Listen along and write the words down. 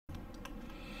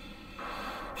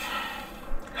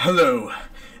Hello,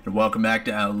 and welcome back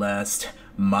to Outlast.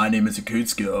 My name is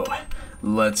Rekutsko.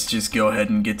 Let's just go ahead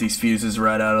and get these fuses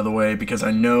right out of the way because I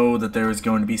know that there is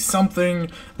going to be something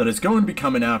that is going to be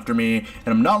coming after me, and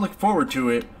I'm not looking forward to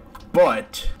it,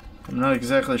 but I'm not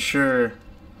exactly sure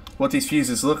what these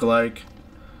fuses look like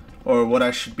or what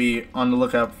I should be on the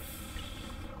lookout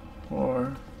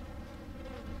for.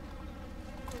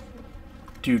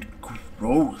 Dude,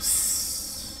 gross.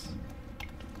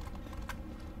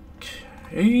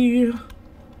 Okay.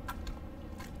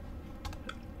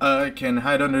 I can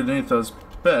hide underneath those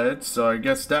beds, so I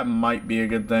guess that might be a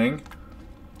good thing.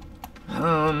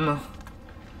 I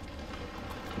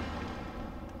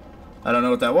don't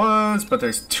know what that was, but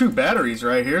there's 2 batteries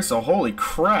right here, so holy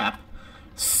crap.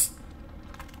 Starting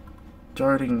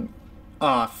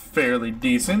off fairly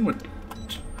decent with...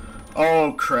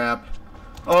 Oh crap.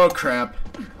 Oh crap.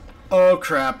 Oh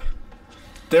crap.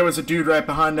 There was a dude right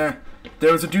behind there.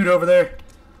 There was a dude over there.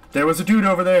 There was a dude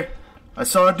over there. I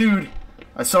saw a dude.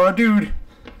 I saw a dude.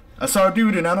 I saw a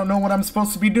dude and I don't know what I'm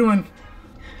supposed to be doing.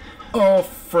 Oh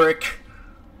frick.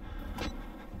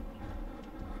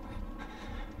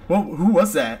 Well, who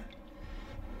was that?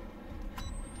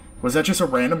 Was that just a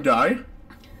random guy?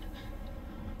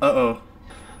 Uh-oh.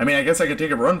 I mean, I guess I could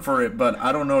take a run for it, but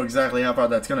I don't know exactly how far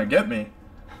that's gonna get me.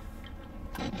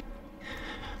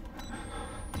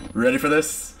 Ready for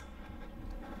this?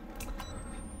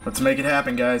 Let's make it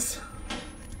happen, guys.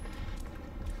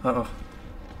 Uh-oh.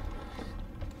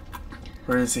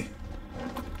 Where is he?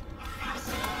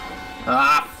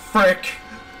 Ah, frick!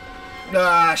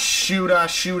 Ah, shoot, ah,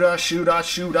 shoot, ah, shoot, ah,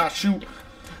 shoot, ah, shoot.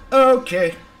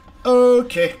 Okay.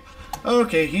 Okay.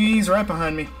 Okay, he's right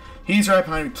behind me. He's right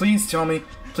behind me. Please tell me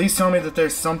that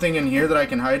there's something in here that I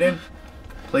can hide in.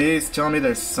 Please tell me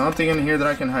there's something in here that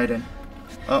I can hide in.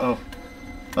 Uh-oh.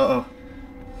 Uh-oh.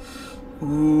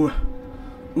 Ooh.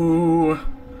 Ooh.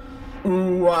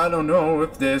 Ooh, I don't know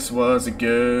if this was a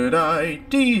good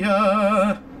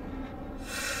idea.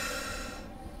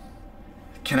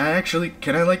 Can I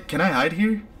hide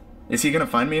here? Is he gonna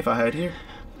find me if I hide here?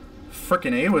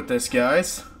 Frickin' A with this,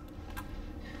 guys.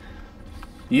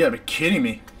 You gotta be kidding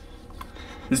me.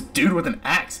 This dude with an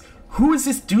axe. Who is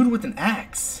this dude with an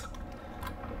axe?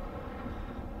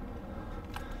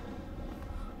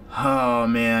 Oh,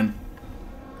 man.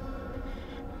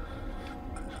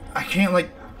 I can't, like...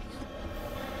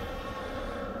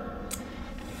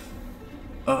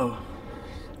 Uh-oh.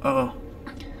 Uh-oh.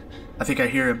 I think I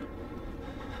hear him.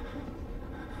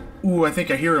 Ooh, I think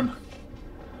I hear him.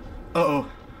 Uh-oh.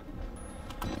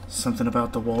 Something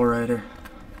about the wall rider.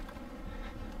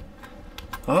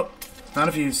 Oh, found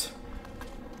a fuse.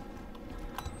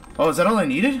 Oh, is that all I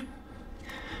needed?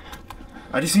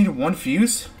 I just needed 1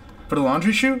 fuse for the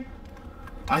laundry chute?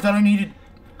 I thought I needed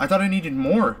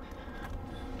more.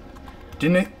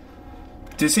 Didn't it?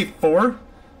 Did it say 4?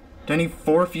 Did I need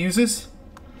 4 fuses?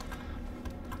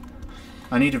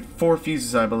 I needed 4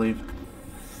 fuses, I believe.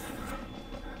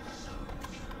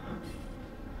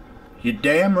 You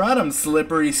damn right I'm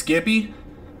slippery, Skippy.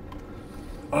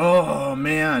 Oh,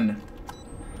 man.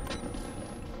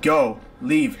 Go.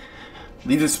 Leave.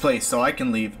 Leave this place so I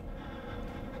can leave.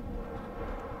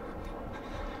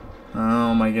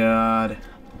 Oh, my God.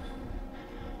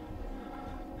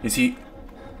 Is he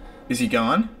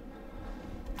gone?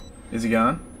 Is he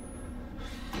gone?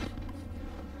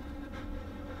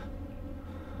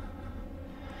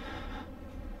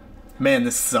 Man,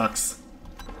 this sucks.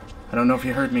 I don't know if he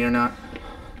heard me or not.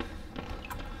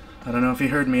 I don't know if he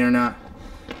heard me or not.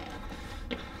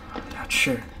 I'm not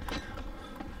sure.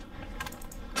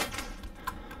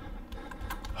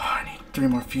 Oh, I need 3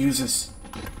 more fuses.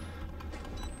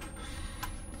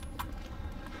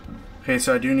 Okay,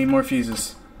 so I do need more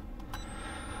fuses.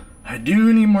 I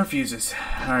do need more fuses.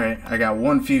 Alright, I got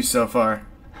 1 fuse so far.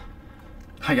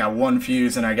 I got 1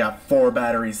 fuse and I got 4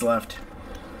 batteries left.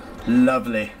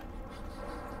 Lovely.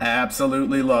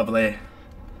 Absolutely lovely.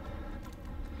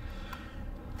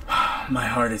 My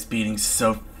heart is beating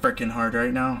so freaking hard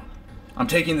right now. I'm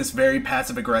taking this very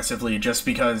passive aggressively just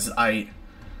because I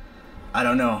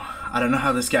don't know. I don't know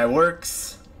how this guy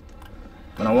works.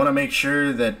 But I want to make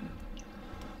sure that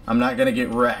I'm not going to get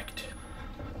wrecked.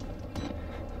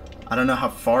 I don't know how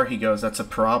far he goes. That's a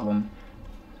problem.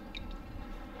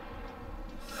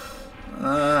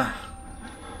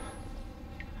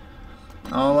 I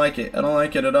don't like it. I don't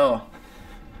like it at all.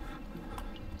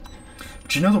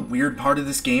 But you know the weird part of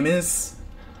this game is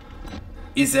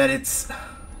that it's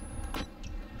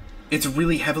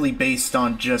really heavily based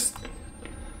on just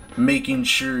making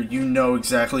sure you know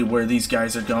exactly where these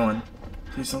guys are going.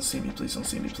 Please don't see me. Please don't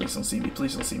see me. Please don't see me.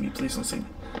 Please don't see me. Please don't see me.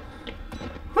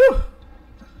 Whew.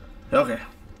 Okay.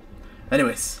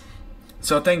 Anyways,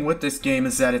 so the thing with this game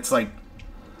is that it's like,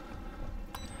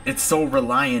 it's so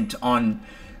reliant on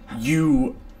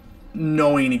you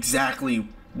knowing exactly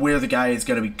where the guy is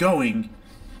going to be going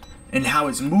and how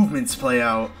his movements play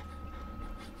out,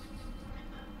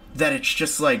 that it's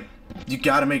just like, you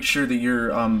got to make sure that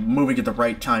you're moving at the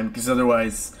right time, because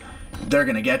otherwise they're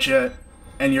going to get you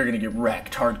and you're going to get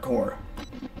wrecked hardcore.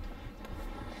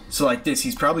 So like this,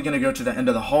 he's probably going to go to the end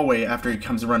of the hallway after he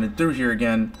comes running through here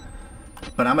again,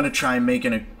 but I'm going to try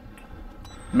making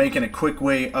a quick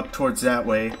way up towards that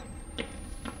way.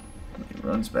 He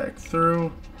runs back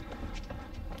through.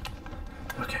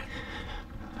 Okay.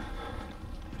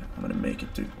 I'm gonna make it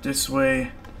through this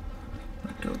way.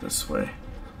 I'll go this way.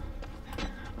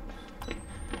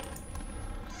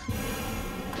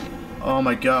 Oh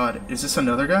my god, is this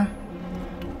another guy?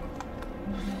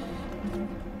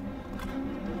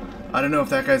 I don't know if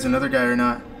that guy's another guy or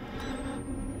not.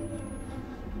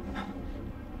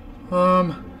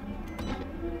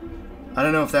 I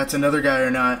don't know if that's another guy or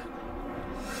not.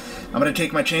 I'm gonna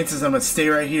take my chances. I'm gonna stay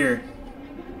right here.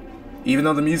 Even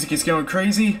though the music is going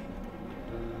crazy,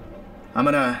 I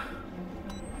don't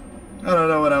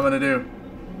know what I'm gonna do.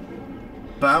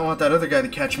 But I don't want that other guy to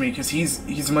catch me, because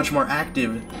he's much more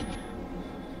active.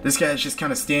 This guy's just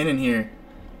kind of standing here.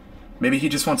 Maybe he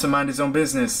just wants to mind his own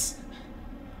business.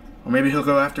 Or maybe he'll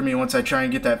go after me once I try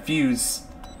and get that fuse.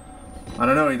 I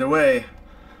don't know, either way.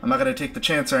 I'm not gonna take the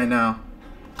chance right now.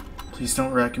 Please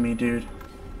don't wreck me, dude.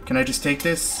 Can I just take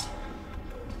this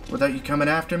without you coming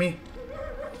after me?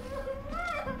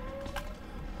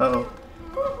 Uh-oh.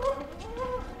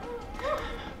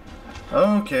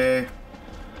 Okay.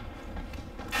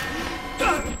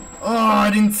 Oh, I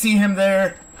didn't see him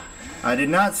there. I did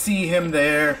not see him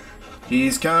there.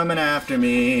 He's coming after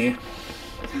me.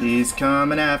 He's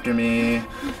coming after me.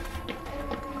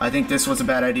 I think this was a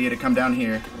bad idea to come down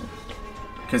here.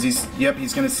 Because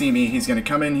he's gonna see me. He's gonna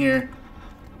come in here.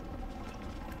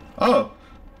 Oh.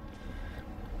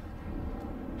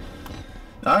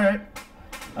 Alright.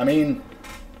 I mean...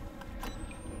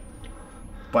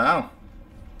 Wow.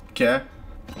 Okay.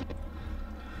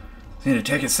 Need to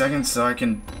take a second so I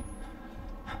can...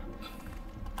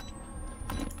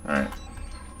 Alright.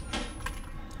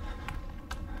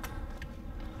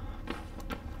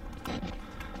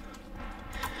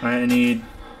 Alright, I need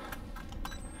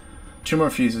 2 more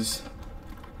fuses.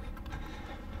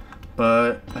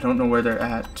 But I don't know where they're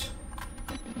at.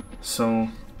 So,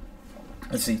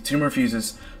 let's see, 2 more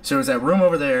fuses. So there's that room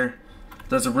over there.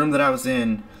 There's a room that I was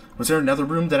in. Was there another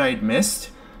room that I had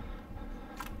missed?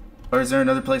 Or is there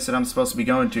another place that I'm supposed to be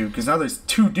going to? Because now there's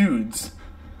 2 dudes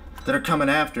that are coming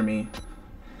after me.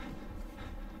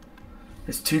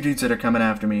 There's 2 dudes that are coming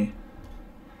after me.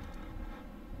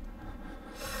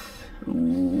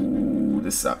 Ooh,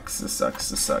 this sucks, this sucks,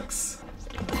 this sucks.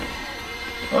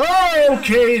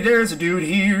 Okay, there's a dude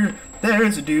here.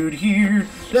 There's a dude here.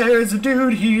 There's a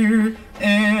dude here.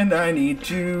 And I need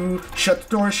to shut the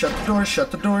door, shut the door,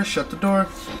 shut the door, shut the door.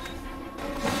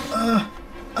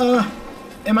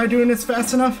 Am I doing this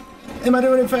fast enough? Am I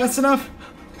doing it fast enough?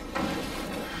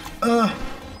 Oh.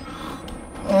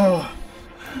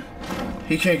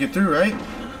 He can't get through, right?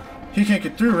 He can't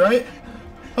get through, right?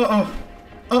 Uh-oh.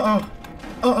 Uh-oh.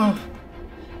 Uh-oh.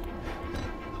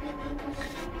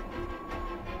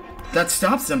 That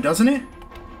stops them, doesn't it?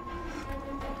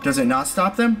 Does it not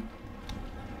stop them?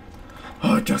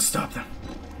 Oh, it does stop them.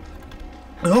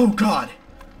 Oh, God.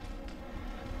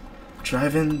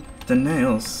 Driving the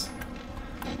nails.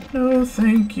 No,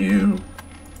 thank you.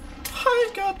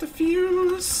 I got the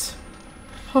fuse.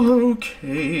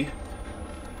 Okay.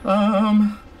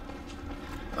 Oh,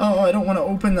 I don't want to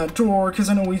open that door because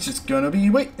I know he's just gonna be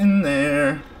waiting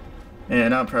there.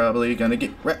 And I'm probably gonna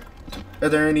get wrecked. Are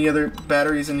there any other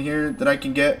batteries in here that I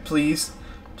can get, please?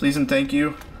 Please and thank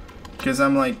you. Because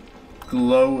I'm like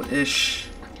glow-ish.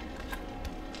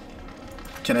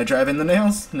 Can I drive in the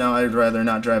nails? No, I'd rather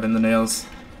not drive in the nails.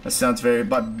 That sounds very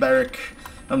barbaric.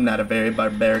 I'm not a very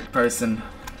barbaric person.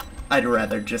 I'd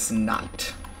rather just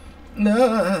not.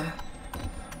 I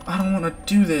don't want to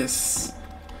do this.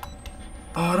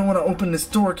 Oh, I don't want to open this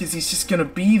door because he's just going to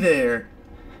be there.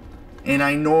 And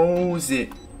I knows it.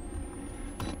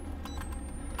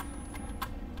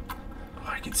 Oh,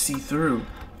 I can see through.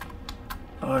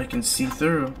 Oh, I can see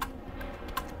through.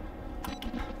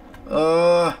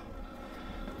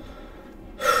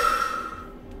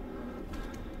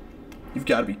 You've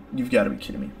got to be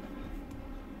kidding me.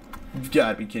 You've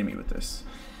got to be kidding me with this.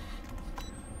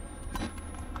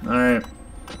 All right.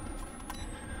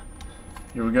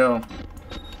 Here we go.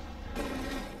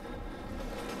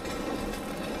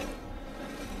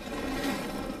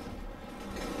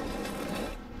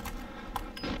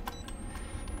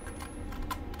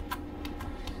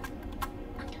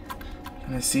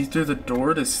 Can I see through the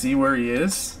door to see where he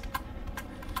is?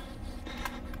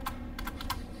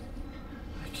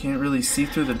 I can't really see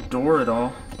through the door at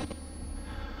all.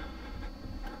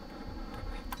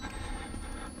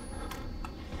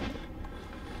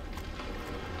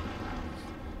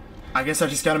 I guess I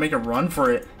just gotta make a run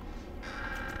for it.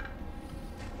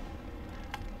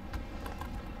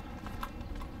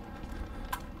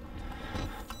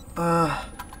 Uh-oh.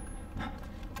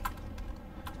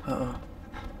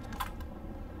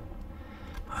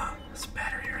 This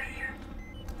battery right here.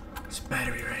 This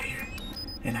battery right here.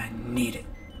 And I need it.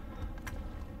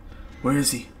 Where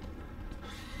is he?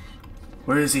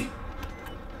 Where is he?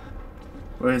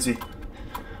 Where is he?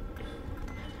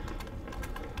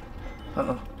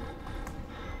 Uh-oh.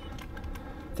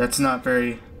 That's not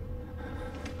very...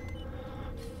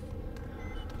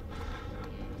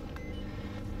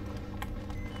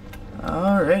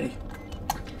 Alrighty.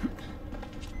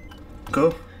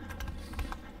 Go.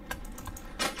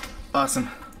 Awesome.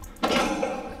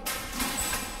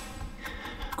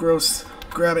 Gross.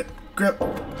 Grab it. Grab.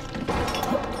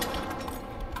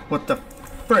 What the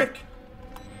frick?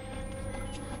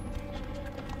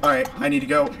 Alright, I need to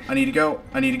go. I need to go.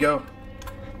 I need to go.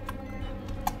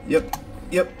 Yep.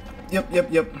 Yep. Yep.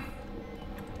 Yep. Yep.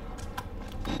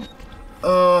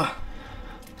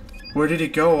 Where did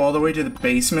it go? All the way to the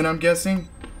basement, I'm guessing?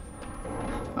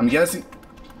 I'm guessing...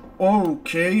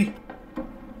 Okay.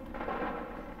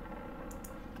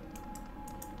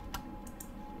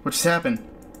 What just happened?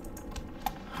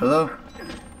 Hello?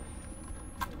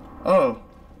 Oh.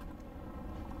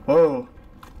 Whoa.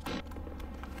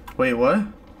 Wait, what?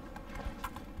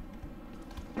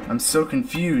 I'm so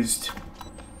confused.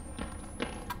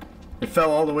 It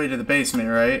fell all the way to the basement,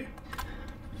 right?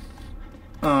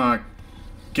 Oh,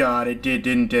 God, it did,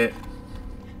 didn't it?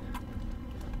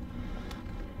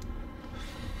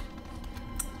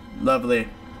 Lovely.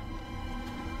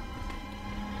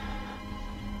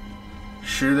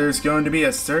 Sure, there's going to be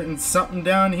a certain something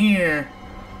down here.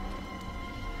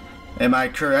 Am I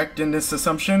correct in this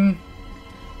assumption?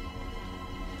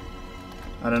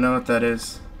 I don't know what that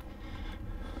is.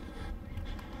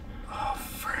 Oh,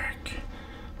 frick.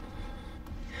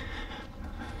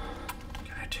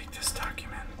 Can I take this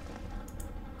document?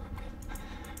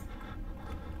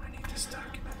 I need this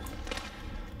document.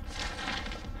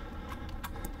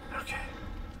 Okay.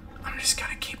 I'm just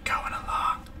gonna keep going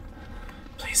along.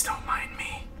 Please don't mind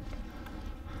me.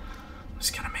 I'm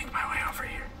just gonna make my way over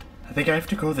here. I think I have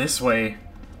to go this way.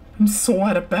 I'm so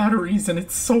out of batteries and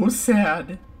it's so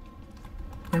sad.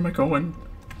 Where am I going?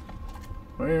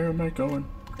 Where am I going?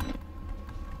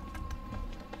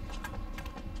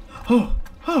 Oh!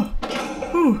 Oh!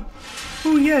 Ooh!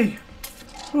 Ooh, yay!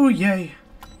 Ooh, yay!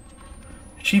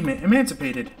 Achievement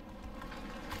emancipated.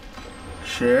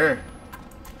 Sure.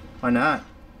 Why not?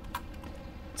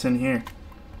 What's in here?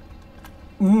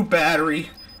 Ooh, battery!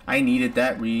 I needed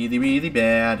that really, really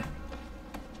bad.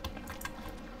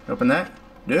 Open that?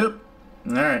 Nope.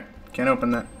 Alright, can't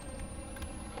open that.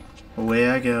 Away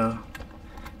I go.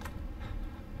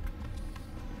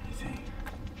 Anything?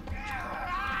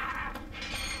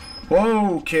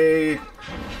 Okay.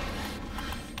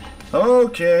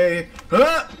 Okay.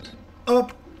 Ah!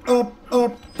 Up, up,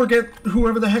 up. Forget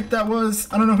whoever the heck that was.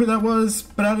 I don't know who that was,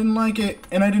 but I didn't like it,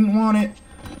 and I didn't want it.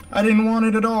 I didn't want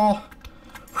it at all.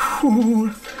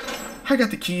 Whew. I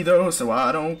got the key though, so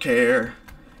I don't care.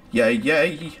 Yay,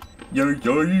 yay. Yay,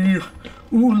 yay.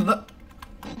 Ooh,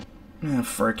 ah,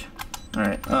 frick.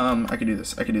 Alright, I can do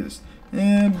this. I can do this.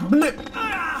 And blip.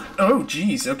 Oh,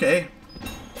 jeez, okay.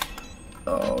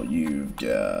 Oh, you've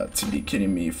got to be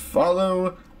kidding me.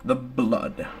 Follow the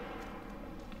blood.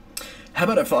 How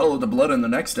about I follow the blood in the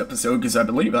next episode, because I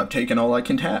believe I've taken all I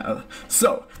can have.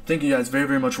 So, thank you guys very,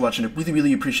 very much for watching. I really,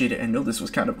 really appreciate it. I know this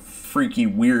was kind of a freaky,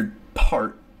 weird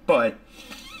part, but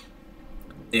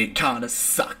it kind of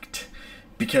sucked.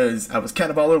 Because I was kind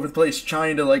of all over the place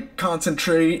trying to, like,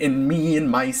 concentrate, and me and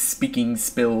my speaking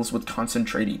spills with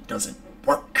concentrating doesn't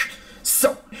work.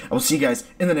 So, I will see you guys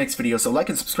in the next video. So like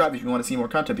and subscribe if you want to see more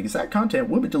content, because that content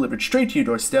will be delivered straight to your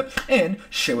doorstep, and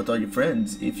share with all your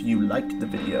friends if you liked the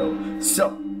video.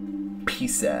 So,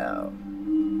 peace out.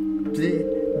 Bleh,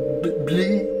 bleh,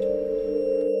 bleh.